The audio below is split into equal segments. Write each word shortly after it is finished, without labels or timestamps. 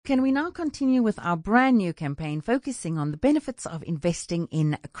Can we now continue with our brand new campaign focusing on the benefits of investing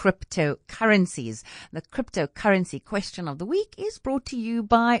in cryptocurrencies? The cryptocurrency question of the week is brought to you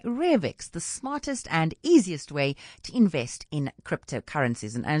by Revix, the smartest and easiest way to invest in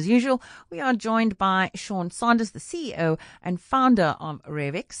cryptocurrencies. And as usual, we are joined by Sean Sanders, the CEO and founder of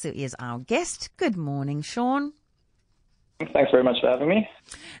Revix, who is our guest. Good morning, Sean. Thanks very much for having me.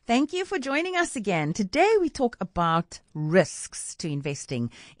 Thank you for joining us again. Today we talk about risks to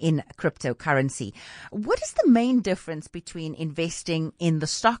investing in cryptocurrency. What is the main difference between investing in the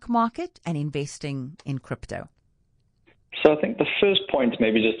stock market and investing in crypto? So I think the first point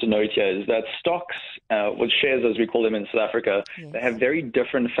maybe just to note here is that stocks, with shares as we call them in South Africa, They have very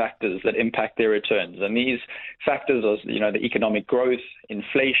different factors that impact their returns. And these factors are, the economic growth,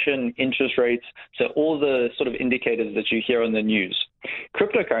 inflation, interest rates, so all the sort of indicators that you hear on the news.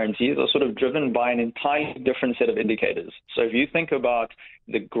 Cryptocurrencies are sort of driven by an entirely different set of indicators. So if you think about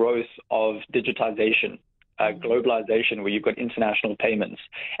the growth of digitization, globalization, where you've got international payments.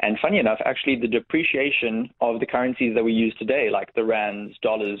 And funny enough, actually the depreciation of the currencies that we use today, like the rands,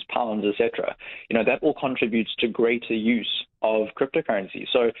 dollars, pounds, etc., that all contributes to greater use of cryptocurrency.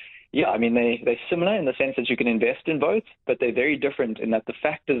 So yeah, I mean, they're similar in the sense that you can invest in both, but they're very different in that the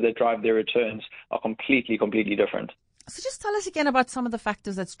factors that drive their returns are completely different. So just tell us again about some of the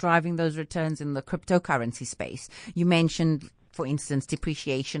factors that's driving those returns in the cryptocurrency space. You mentioned, for instance,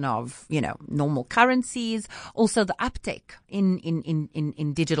 depreciation of, normal currencies, also the uptake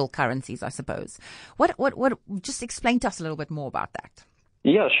in digital currencies, I suppose. What, just explain to us a little bit more about that.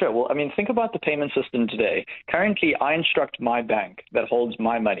 Yeah, sure. Well, I mean, think about the payment system today. Currently, I instruct my bank that holds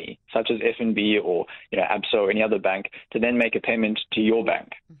my money, such as FNB or, Absa or any other bank, to then make a payment to your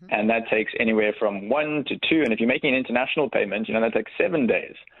bank. Mm-hmm. And that takes anywhere from 1 to 2. And if you're making an international payment, that takes 7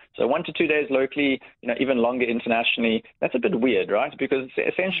 days. So 1 to 2 days locally, even longer internationally. That's a bit weird, right? Because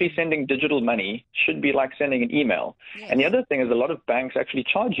essentially sending digital money should be like sending an email. Yes. And the other thing is a lot of banks actually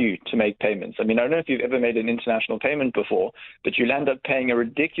charge you to make payments. I mean, I don't know if you've ever made an international payment before, but you'll end up paying a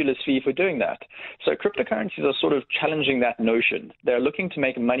ridiculous fee for doing that. So cryptocurrencies are sort of challenging that notion. They're looking to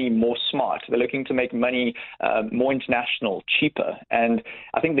make money more smart. They're looking to make money more international, cheaper. And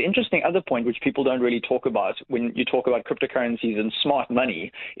I think the interesting other point, which people don't really talk about when you talk about cryptocurrencies and smart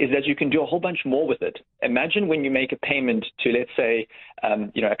money, is that you can do a whole bunch more with it. Imagine when you make a payment to, let's say,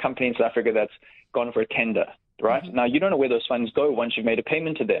 a company in South Africa that's gone for a tender, right? Mm-hmm. Now, you don't know where those funds go once you've made a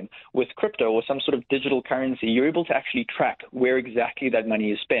payment to them. With crypto or some sort of digital currency, you're able to actually track where exactly that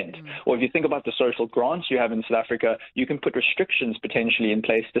money is spent. Mm-hmm. Or if you think about the social grants you have in South Africa, you can put restrictions potentially in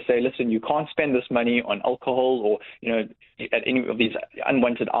place to say, listen, you can't spend this money on alcohol or, at any of these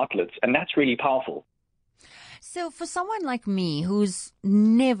unwanted outlets. And that's really powerful. So for someone like me who's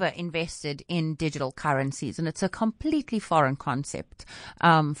never invested in digital currencies, and it's a completely foreign concept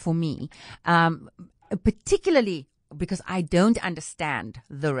for me, particularly because I don't understand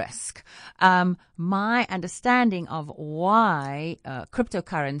the risk. My understanding of why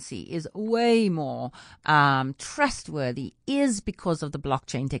cryptocurrency is way more trustworthy is because of the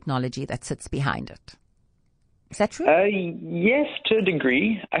blockchain technology that sits behind it. Is that true? Yes, to a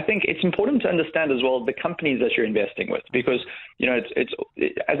degree. I think it's important to understand as well the companies that you're investing with because, it's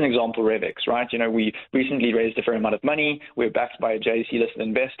as an example, Revix, right? We recently raised a fair amount of money. We're backed by a JSE-listed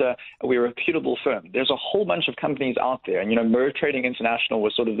investor. We're a reputable firm. There's a whole bunch of companies out there. And, Mer Trading International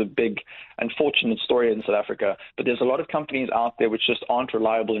was sort of the big unfortunate story in South Africa. But there's a lot of companies out there which just aren't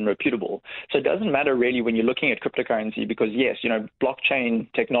reliable and reputable. So it doesn't matter really when you're looking at cryptocurrency because, yes,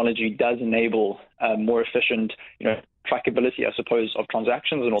 blockchain technology does enable more efficient, trackability, I suppose, of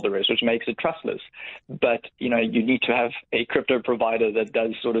transactions and all the rest, which makes it trustless. But, you need to have a crypto provider that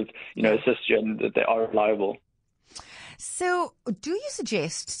does sort of, assist you and that they are reliable. So do you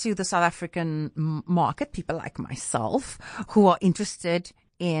suggest to the South African market, people like myself who are interested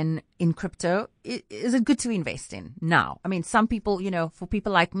in crypto, is it good to invest in now? I mean, some people, for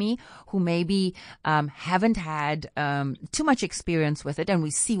people like me who maybe haven't had too much experience with it, and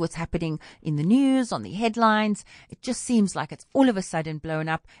we see what's happening in the news, on the headlines, it just seems like it's all of a sudden blown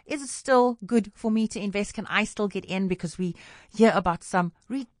up. Is it still good for me to invest? Can I still get in? Because we hear about some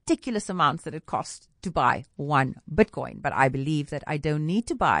ridiculous amounts that it costs to buy one Bitcoin, but I believe that I don't need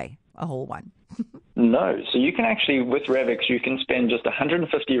to buy a whole one. No. So you can actually, with Revix, you can spend just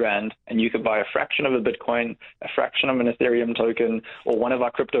 150 Rand and you could buy a fraction of a Bitcoin, a fraction of an Ethereum token, or one of our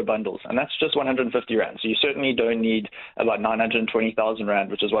crypto bundles. And that's just 150 Rand. So you certainly don't need about 920,000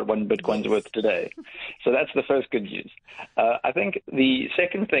 Rand, which is what one Bitcoin's worth today. So that's the first good news. I think the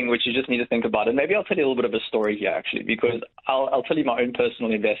second thing which you just need to think about, and maybe I'll tell you a little bit of a story here actually, because I'll tell you my own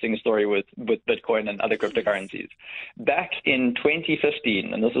personal investing story with Bitcoin and other cryptocurrencies. Back in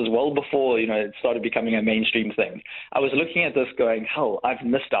 2015, and this is well before, it started becoming a mainstream thing, I was looking at this going, hell, I've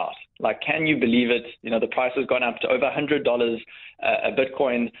missed out. Like, can you believe it? The price has gone up to over $100 a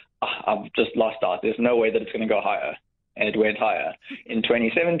Bitcoin. I've just lost out. There's no way that it's going to go higher. And it went higher. In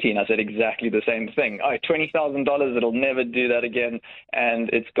 2017, I said exactly the same thing. $20,000, it'll never do that again. And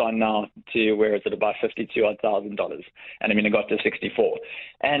it's gone now to, where is it, about $52,000. And it got to 64.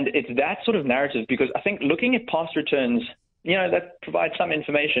 And it's that sort of narrative, because I think looking at past returns, that provides some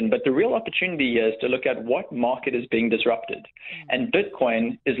information, but the real opportunity is to look at what market is being disrupted. And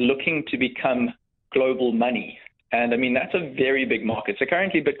Bitcoin is looking to become global money. And that's a very big market. So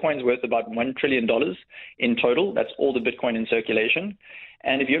currently Bitcoin's worth about $1 trillion in total. That's all the Bitcoin in circulation.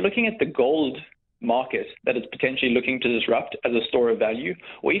 And if you're looking at the gold market that it's potentially looking to disrupt as a store of value,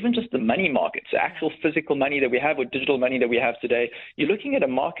 or even just the money markets, the actual physical money that we have or digital money that we have today, you're looking at a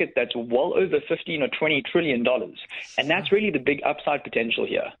market that's well over 15 or $20 trillion. And that's really the big upside potential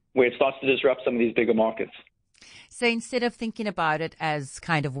here, where it starts to disrupt some of these bigger markets. So instead of thinking about it as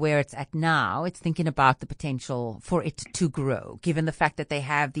kind of where it's at now, it's thinking about the potential for it to grow, given the fact that they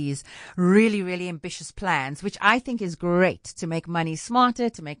have these really, really ambitious plans, which I think is great, to make money smarter,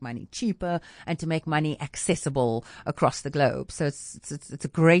 to make money cheaper, and to make money accessible across the globe. So it's a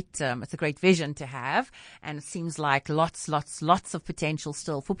great vision to have, and it seems like lots of potential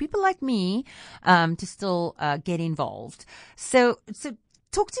still for people like me to still get involved. So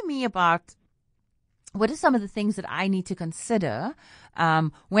talk to me about, what are some of the things that I need to consider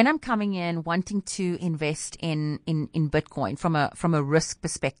when I'm coming in wanting to invest in Bitcoin from a risk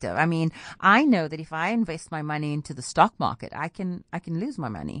perspective? I know that if I invest my money into the stock market, I can lose my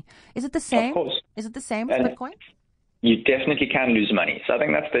money. Is it the same? Of course. Is it the same with Bitcoin? You definitely can lose money. So I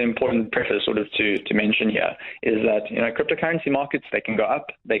think that's the important preface sort of to mention here, is that, cryptocurrency markets, they can go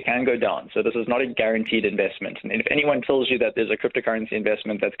up, they can go down. So this is not a guaranteed investment. And if anyone tells you that there's a cryptocurrency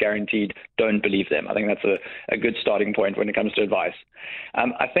investment that's guaranteed, don't believe them. I think that's a good starting point when it comes to advice.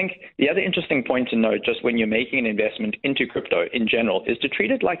 I think the other interesting point to note, just when you're making an investment into crypto in general, is to treat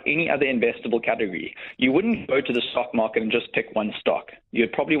it like any other investable category. You wouldn't go to the stock market and just pick one stock.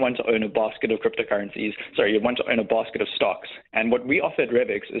 You'd probably want to own a basket of cryptocurrencies. You'd want to own a basket of stocks. And what we offer at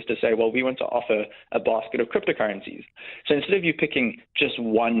Revix is to say, well, we want to offer a basket of cryptocurrencies. So instead of you picking just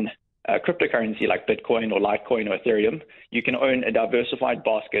one cryptocurrency like Bitcoin or Litecoin or Ethereum, you can own a diversified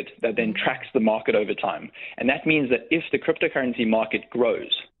basket that then tracks the market over time. And that means that if the cryptocurrency market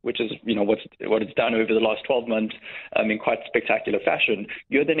grows, which is what it's done over the last 12 months in quite spectacular fashion,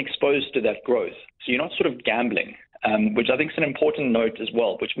 you're then exposed to that growth. So you're not sort of gambling, which I think is an important note as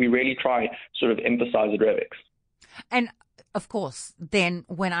well, which we really try sort of emphasize at Revix. And of course, then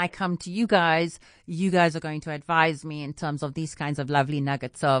when I come to you guys are going to advise me in terms of these kinds of lovely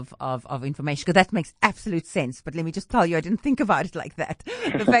nuggets of information, because that makes absolute sense. But let me just tell you, I didn't think about it like that.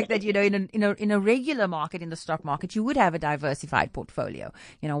 The fact that, in a regular market, in the stock market, you would have a diversified portfolio.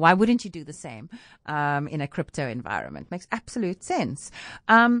 Why wouldn't you do the same in a crypto environment? Makes absolute sense.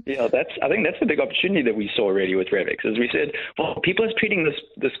 I think that's the big opportunity that we saw really with Revix. As we said, well, people are treating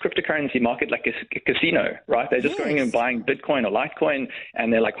this cryptocurrency market like a casino, right? They're just going and buying Bitcoin or Litecoin,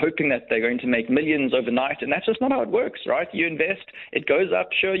 and they're like hoping that they're going to make millions overnight, and that's just not how it works, right? You invest, it goes up,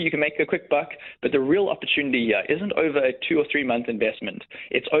 sure, you can make a quick buck, but the real opportunity here isn't over a 2 or 3 month investment.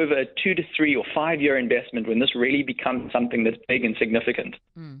 It's over a 2 to 3 or 5 year investment when this really becomes something that's big and significant.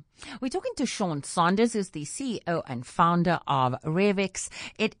 We're talking to Sean Saunders, who's the CEO and founder of Revix.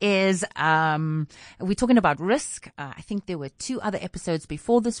 It is, we're talking about risk. I think there were 2 other episodes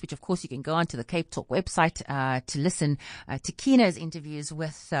before this, which of course you can go onto the Cape Talk website to listen to Kina's interviews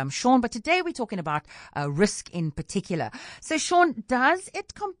with Sean. But today we're talking about risk in particular. So Sean, does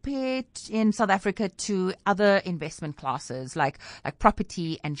it compare in South Africa to other investment classes like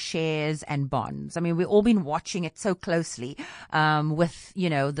property and shares and bonds? We've all been watching it so closely with,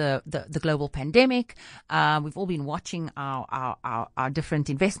 the global pandemic. We've all been watching our different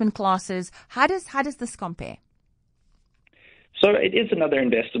investment classes. How does this compare? So it is another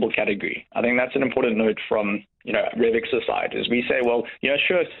investable category. I think that's an important note from Revix aside, is we say, well,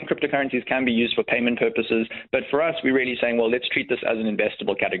 sure, some cryptocurrencies can be used for payment purposes, but for us, we're really saying, well, let's treat this as an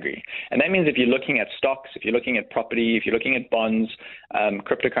investable category. And that means if you're looking at stocks, if you're looking at property, if you're looking at bonds,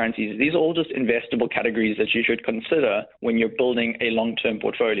 cryptocurrencies, these are all just investable categories that you should consider when you're building a long-term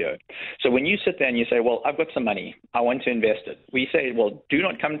portfolio. So when you sit there and you say, well, I've got some money, I want to invest it, we say, well, do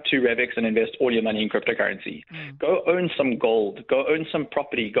not come to Revix and invest all your money in cryptocurrency. Go own some gold, go own some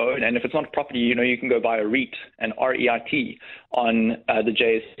property, and if it's not property, you can go buy a REIT, an REIT on the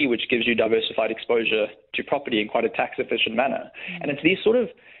JSE, which gives you diversified exposure to property in quite a tax-efficient manner. And it's these sort of,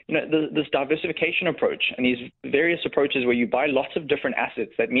 this diversification approach and these various approaches where you buy lots of different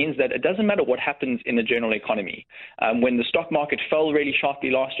assets. That means that it doesn't matter what happens in the general economy. When the stock market fell really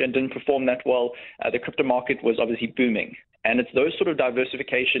sharply last year and didn't perform that well, the crypto market was obviously booming. And it's those sort of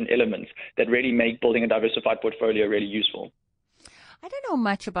diversification elements that really make building a diversified portfolio really useful. I don't know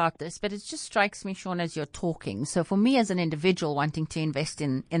much about this, but it just strikes me, Sean, as you're talking. So for me as an individual wanting to invest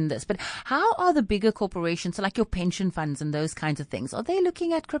in this, but how are the bigger corporations, so like your pension funds and those kinds of things, are they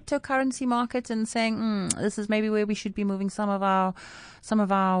looking at cryptocurrency markets and saying, this is maybe where we should be moving some of our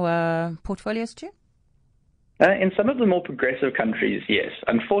portfolios to? In some of the more progressive countries, yes.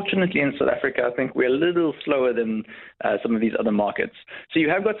 Unfortunately, in South Africa, I think we're a little slower than some of these other markets. So you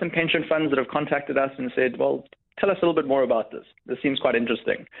have got some pension funds that have contacted us and said, well, tell us a little bit more about this. This seems quite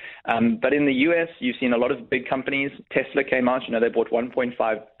interesting. But in the US, you've seen a lot of big companies. Tesla came out, they bought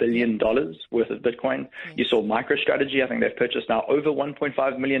 $1.5 billion worth of Bitcoin. You saw MicroStrategy, I think they've purchased now over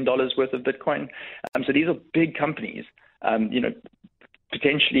 $1.5 million worth of Bitcoin. So these are big companies,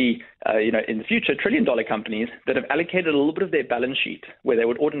 potentially, in the future, trillion-dollar companies that have allocated a little bit of their balance sheet where they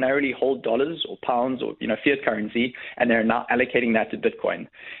would ordinarily hold dollars or pounds or, fiat currency, and they're now allocating that to Bitcoin.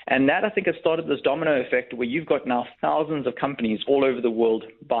 And that, I think, has started this domino effect where you've got now thousands of companies all over the world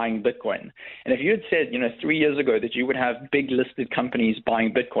buying Bitcoin. And if you had said, 3 years ago that you would have big listed companies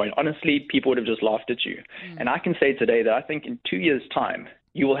buying Bitcoin, honestly, people would have just laughed at you. And I can say today that I think in 2 years' time,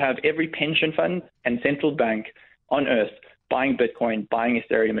 you will have every pension fund and central bank on earth buying Bitcoin, buying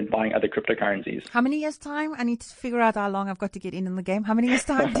Ethereum, and buying other cryptocurrencies. How many years' time? I need to figure out how long I've got to get in the game. How many years'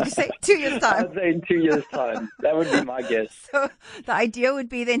 time did you say? 2 years' time? I'd say in 2 years' time. That would be my guess. So the idea would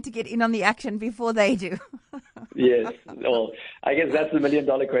be then to get in on the action before they do. Yes. Well, I guess that's the $1 million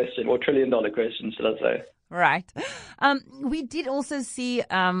question, or $1 trillion question, should I say. Right. We did also see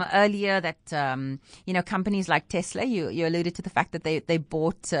earlier that companies like Tesla. You alluded to the fact that they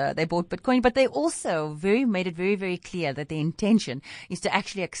bought Bitcoin, but they also made it very, very clear that their intention is to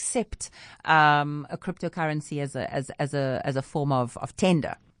actually accept a cryptocurrency as a form of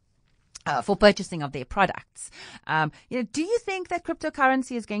tender. For purchasing of their products. Do you think that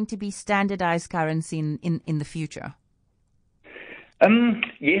cryptocurrency is going to be standardized currency in the future?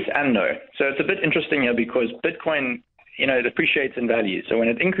 Yes and no. So it's a bit interesting here because Bitcoin, it appreciates in value. So when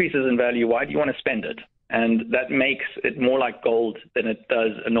it increases in value, why do you want to spend it? And that makes it more like gold than it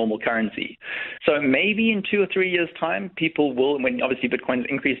does a normal currency. So maybe in 2 or 3 years' time, people will, when obviously Bitcoin's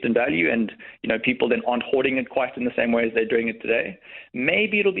increased in value and, people then aren't hoarding it quite in the same way as they're doing it today,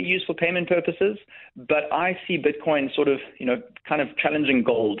 maybe it'll be used for payment purposes. But I see Bitcoin sort of, kind of challenging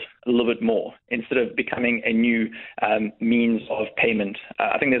gold a little bit more instead of becoming a new means of payment.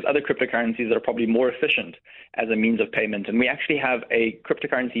 I think there's other cryptocurrencies that are probably more efficient as a means of payment. And we actually have a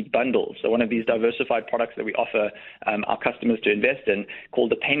cryptocurrency bundle. So one of these diversified products that we offer our customers to invest in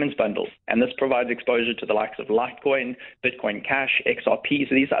called the Payments Bundle. And this provides exposure to the likes of Litecoin, Bitcoin Cash, XRP.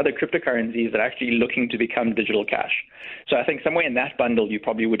 So these are other cryptocurrencies that are actually looking to become digital cash. So I think somewhere in that bundle, you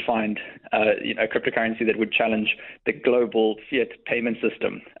probably would find a cryptocurrency that would challenge the global fiat payment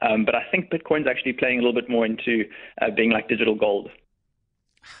system. But I think Bitcoin's actually playing a little bit more into being like digital gold.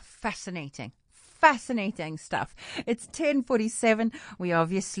 Fascinating stuff. It's 10:47. We are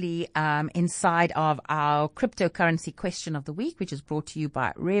obviously inside of our cryptocurrency question of the week, which is brought to you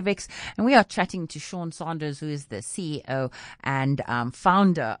by Revix. And we are chatting to Sean Saunders, who is the CEO and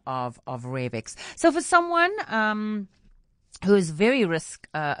founder of Revix. So for someone who is very risk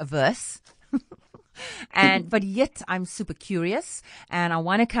averse, but yet I'm super curious and I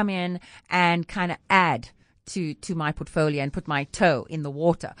want to come in and kind of add to my portfolio and put my toe in the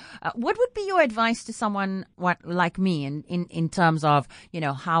water. What would be your advice to someone like me in terms of,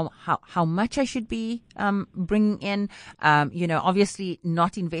 how much I should be bringing in, obviously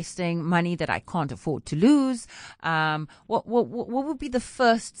not investing money that I can't afford to lose? What would be the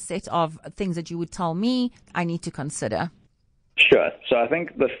first set of things that you would tell me I need to consider? Sure. So I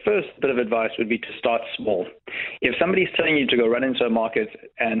think the first bit of advice would be to start small. If somebody's telling you to go run into a market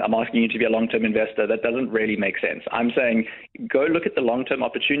and I'm asking you to be a long-term investor, that doesn't really make sense. I'm saying go look at the long-term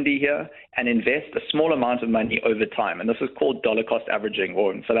opportunity here and invest a small amount of money over time. And this is called dollar cost averaging,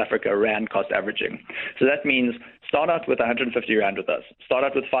 or in South Africa, rand cost averaging. So that means start out with 150 rand with us. Start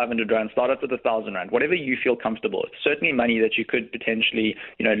out with 500 rand. Start out with 1,000 rand. Whatever you feel comfortable with. Certainly money that you could potentially,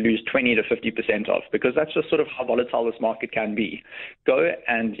 lose 20 to 50% of, because that's just sort of how volatile this market can be. Go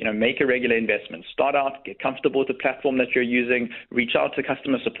and make a regular investment. Start out, get comfortable with the platform that you're using, reach out to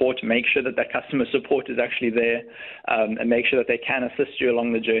customer support, make sure that customer support is actually there, and make sure that they can assist you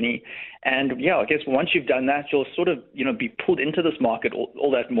along the journey. And I guess once you've done that, you'll sort of be pulled into this market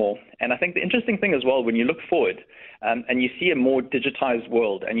all that more. And I think the interesting thing as well, when you look forward and you see a more digitized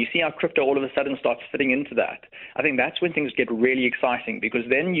world and you see how crypto all of a sudden starts fitting into that, I think that's when things get really exciting, because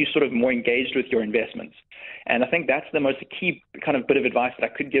then you're sort of more engaged with your investments. And I think that's the most key kind of bit of advice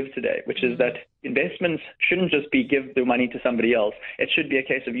that I could give today, which is that investments shouldn't just be give the money to somebody else. It should be a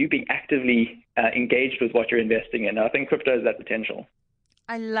case of you being actively engaged with what you're investing in. And I think crypto has that potential.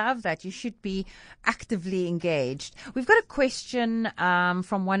 I love that. You should be actively engaged. We've got a question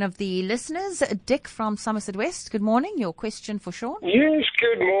from one of the listeners, Dick from Somerset West. Good morning. Your question for Sean? Yes,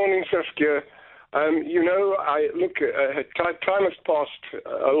 good morning, Saskia. Time has passed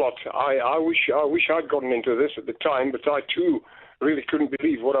a lot. I wish I'd gotten into this at the time, but I too really couldn't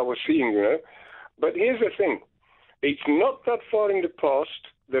believe what I was seeing, But here's the thing. It's not that far in the past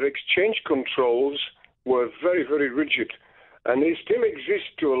that exchange controls were very, very rigid. And they still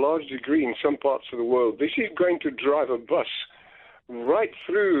exist to a large degree in some parts of the world. This is going to drive a bus right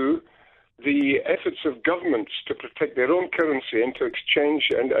through the efforts of governments to protect their own currency and to exchange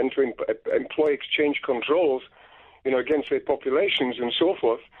and to employ exchange controls, against their populations and so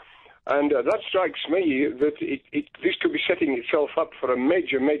forth. And that strikes me that this could be setting itself up for a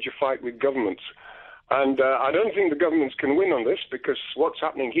major, major fight with governments. And I don't think the governments can win on this, because what's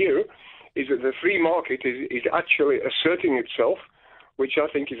happening here is that the free market is actually asserting itself, which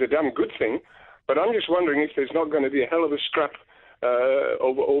I think is a damn good thing. But I'm just wondering if there's not going to be a hell of a scrap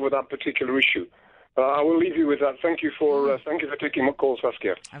over that particular issue. I will leave you with that. Thank you for taking my call,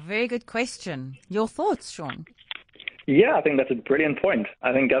 Saskia. A very good question. Your thoughts, Sean? Yeah, I think that's a brilliant point.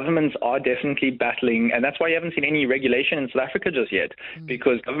 I think governments are definitely battling, and that's why you haven't seen any regulation in South Africa just yet,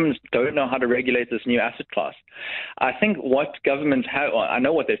 because governments don't know how to regulate this new asset class. I think what governments have, I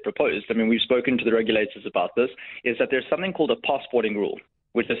know what they've proposed, we've spoken to the regulators about this, is that there's something called a passporting rule,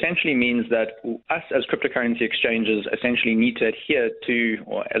 which essentially means that us as cryptocurrency exchanges essentially need to adhere to,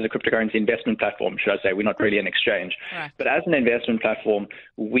 or as a cryptocurrency investment platform, should I say, we're not really an exchange, right. But as an investment platform,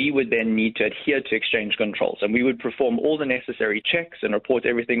 we would then need to adhere to exchange controls, and we would perform all the necessary checks and report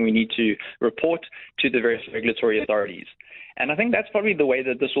everything we need to report to the various regulatory authorities. And I think that's probably the way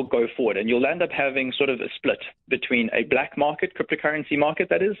that this will go forward. And you'll end up having sort of a split between a black market, cryptocurrency market,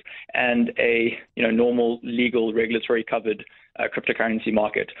 that is, and a normal, legal, regulatory covered cryptocurrency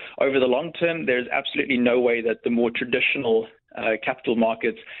market. Over the long term, there's absolutely no way that the more traditional capital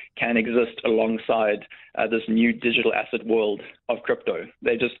markets can exist alongside this new digital asset world of crypto.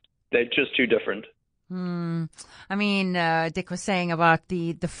 They're just too different. Dick was saying about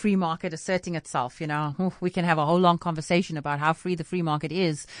the free market asserting itself. We can have a whole long conversation about how free the free market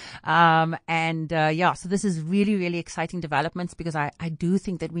is. So this is really, really exciting developments, because I do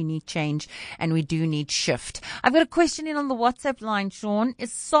think that we need change and we do need shift. I've got a question in on the WhatsApp line, Sean.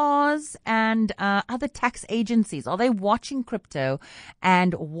 Is SARS and other tax agencies, are they watching crypto?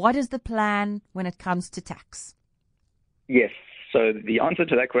 And what is the plan when it comes to tax? Yes. So the answer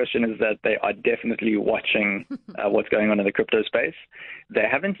to that question is that they are definitely watching what's going on in the crypto space. They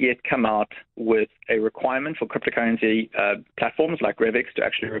haven't yet come out with a requirement for cryptocurrency platforms like Revix to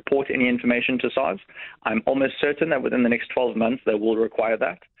actually report any information to SARS. I'm almost certain that within the next 12 months they will require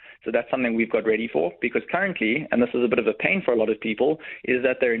that. So that's something we've got ready for, because currently, and this is a bit of a pain for a lot of people, is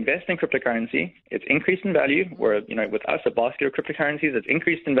that they're investing in cryptocurrency. It's increased in value. Where, with us, a basket of cryptocurrencies, it's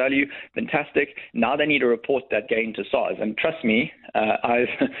increased in value. Fantastic. Now they need to report that gain to SARS. And trust me,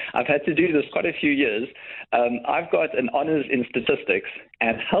 I've had to do this quite a few years. I've got an honors in statistics,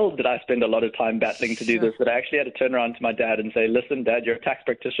 and hell did I spend a lot of time battling to do this, that I actually had to turn around to my dad and say, listen, Dad, you're a tax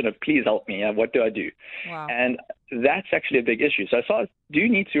practitioner. Please help me. What do I do? Wow. And that's actually a big issue. So SARS do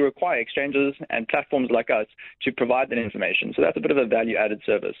need to require exchanges and platforms like us to provide that information. So that's a bit of a value-added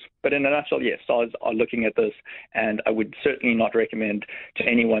service. But in a nutshell, yes, SARS are looking at this, and I would certainly not recommend to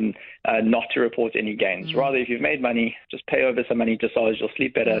anyone not to report any gains. Rather, if you've made money, just pay over some money to SARS. You'll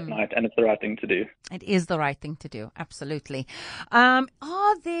sleep better at night, and it's the right thing to do. It is the right thing to do, absolutely.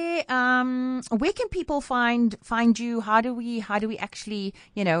 Are there where can people find you? How do we actually,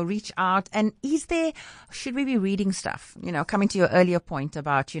 reach out? And should we be reading stuff? Coming to your earlier point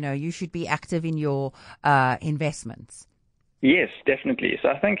about, you should be active in your investments. Yes, definitely. So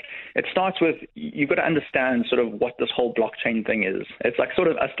I think it starts with, you've got to understand sort of what this whole blockchain thing is. It's like sort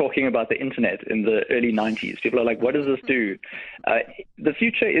of us talking about the internet in the early 90s. People are like, what does this do? The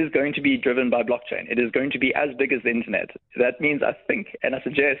future is going to be driven by blockchain. It is going to be as big as the internet. That means I think, and I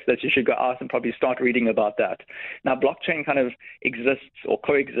suggest that you should go out and probably start reading about that. Now, blockchain kind of exists, or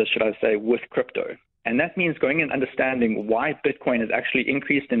coexists, should I say, with crypto. And that means going and understanding why Bitcoin has actually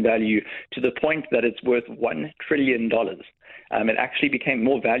increased in value to the point that it's worth $1 trillion. It actually became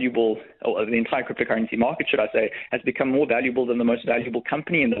more valuable, or the entire cryptocurrency market, should I say, has become more valuable than the most valuable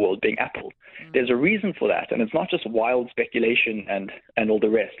company in the world, being Apple. There's a reason for that, and it's not just wild speculation and all the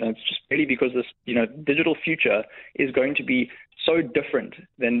rest. And it's just really because this, digital future is going to be so different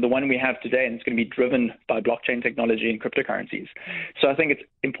than the one we have today, and it's going to be driven by blockchain technology and cryptocurrencies. So I think it's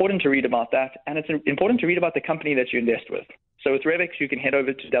important to read about that, and it's important to read about the company that you invest with. So with Revix, you can head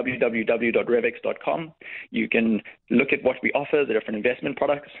over to www.revix.com. You can look at what we offer, the different investment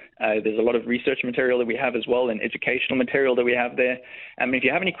products. There's a lot of research material that we have as well, and educational material that we have there. If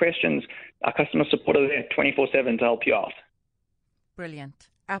you have any questions, our customer support are there 24/7 to help you out. Brilliant.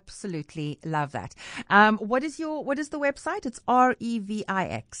 Absolutely love that. What is the website? It's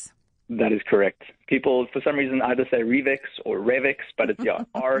Revix. That is correct. People, for some reason, either say Revix or Revix, but it's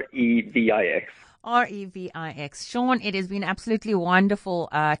Revix. Revix. Sean, it has been absolutely wonderful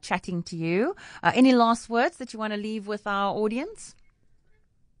chatting to you. Any last words that you want to leave with our audience?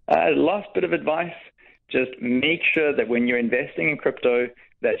 Last bit of advice, just make sure that when you're investing in crypto,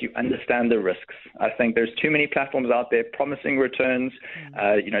 that you understand the risks. I think there's too many platforms out there promising returns,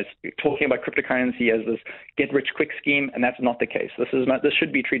 talking about cryptocurrency as this get-rich-quick scheme, and that's not the case. This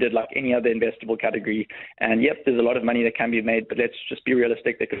should be treated like any other investable category. And yep, there's a lot of money that can be made, but let's just be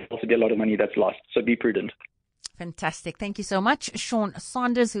realistic. There could also be a lot of money that's lost. So be prudent. Fantastic. Thank you so much, Sean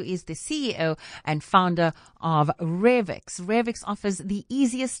Saunders, who is the CEO and founder of Revix. Revix offers the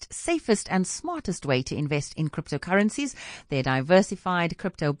easiest, safest, and smartest way to invest in cryptocurrencies. Their diversified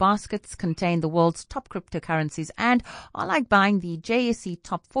crypto baskets contain the world's top cryptocurrencies and are like buying the JSE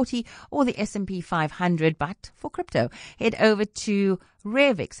Top 40 or the S&P 500, but for crypto. Head over to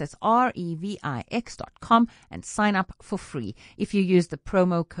Revix, that's Revix.com, and sign up for free. If you use the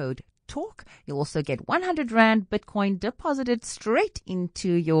promo code TALK, you'll also get 100 Rand Bitcoin deposited straight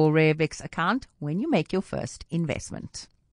into your Revix account when you make your first investment.